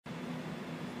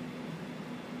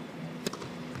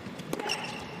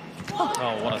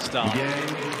Oh, what a start.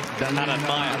 Haddad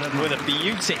Maia with a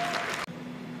beauty.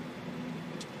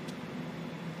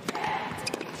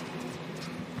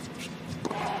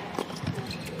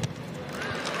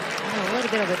 A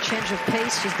little bit of a change of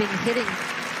pace. She's been hitting.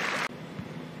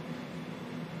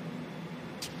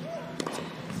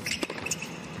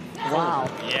 Wow.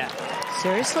 Yeah.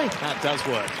 Seriously? That does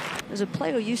work. There's a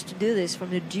player who used to do this from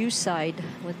the deuce side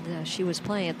when she was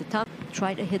playing at the top.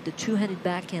 Try to hit the two-handed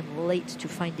backhand late to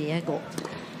find the angle.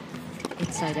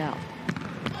 Inside out.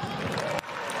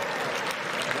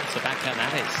 What's the backhand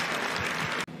that is?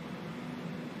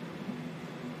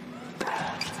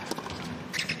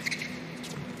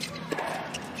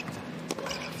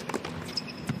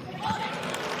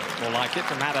 More like it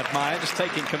from Haddad Maia, just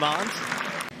taking command.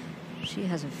 She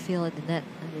has a feel at the net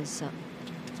that is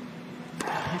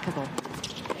impeccable.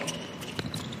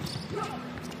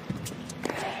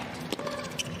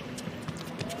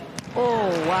 Oh,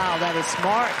 wow, that is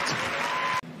marked.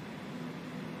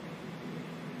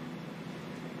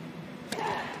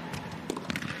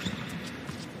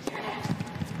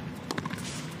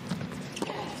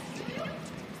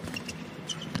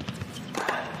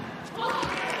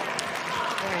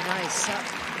 Very nice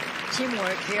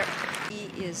teamwork here.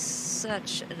 He is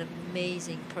such an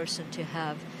amazing person to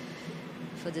have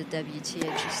for the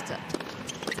WTA, just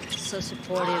so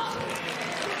supportive.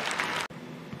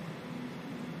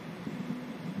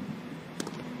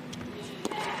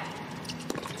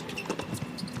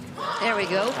 There we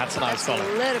go. That's a nice follow.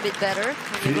 A little bit better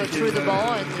when you go through the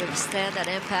ball and you extend that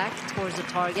impact towards the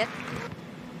target.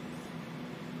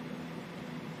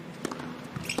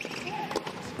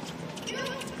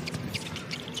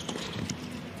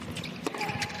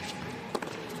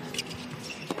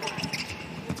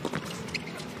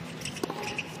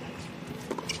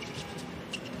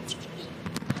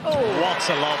 Oh, what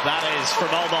a lob that is from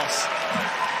Olmos.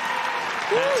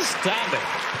 Outstanding.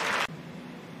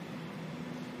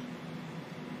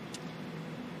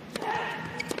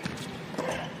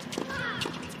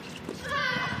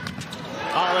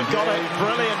 Oh, they've got it.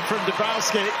 Brilliant from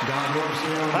Dabrowski.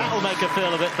 That'll make her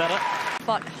feel a bit better.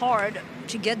 Fought hard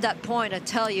to get that point, I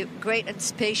tell you. Great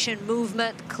anticipation,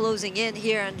 movement, closing in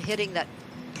here and hitting that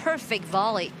perfect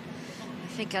volley. I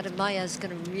think Haddad Maia is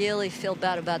going to really feel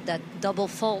bad about that double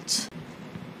fault.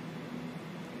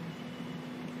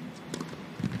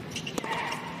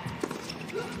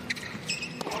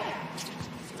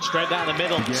 Straight down the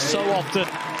middle. So often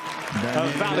a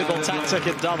valuable tactic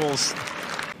in doubles.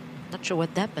 Not sure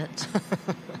what that meant.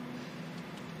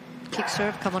 Kick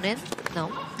serve, come on in. No.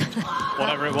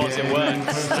 Whatever it was, it worked.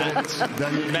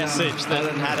 That message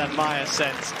that Haddad Maia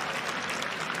sent.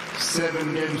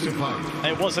 7 games to 5.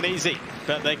 It wasn't easy,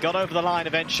 but they got over the line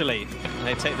eventually.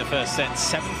 They take the first set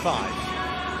 7-5.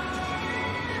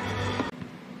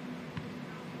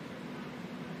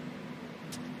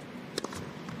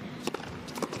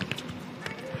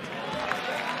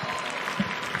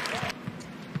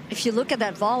 If you look at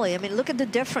that volley, I mean, look at the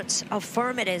difference, how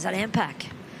firm it is at impact.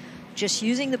 Just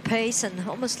using the pace and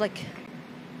almost like...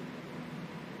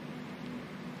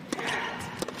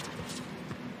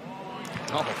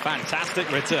 Oh,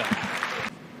 fantastic return.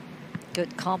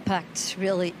 Good compact,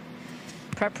 really,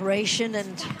 preparation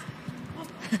and...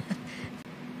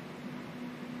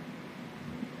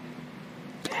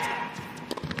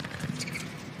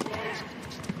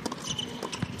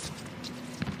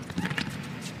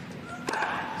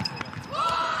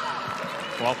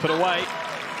 Well put away.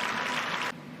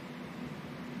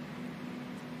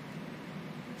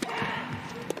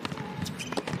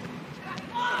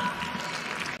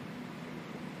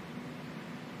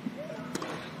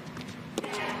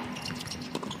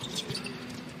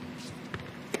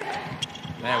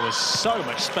 There was so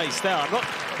much space there. I'm not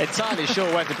entirely sure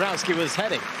where Dabrowski was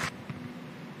heading.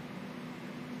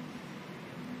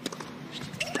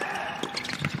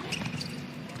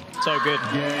 So good.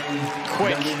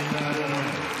 Quick.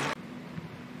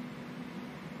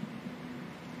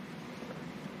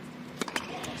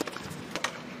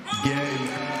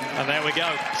 And there we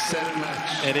go.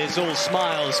 It is all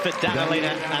smiles for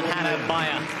Danilina and Haddad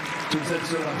Maia.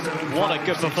 What a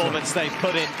good performance they've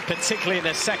put in, particularly in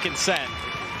the second set.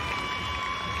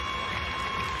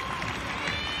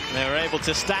 They were able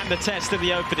to stand the test in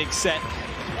the opening set.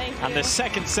 And the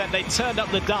second set, they turned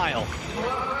up the dial.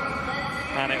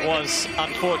 And it was,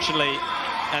 unfortunately,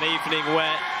 an evening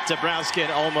where Dabrowski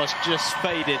and Olmos just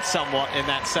faded somewhat in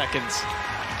that second.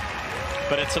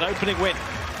 But it's an opening win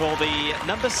for the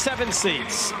number 7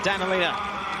 seeds, Danilina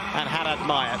and Haddad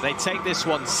Maia. They take this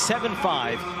one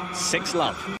 7-5,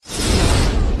 6-love.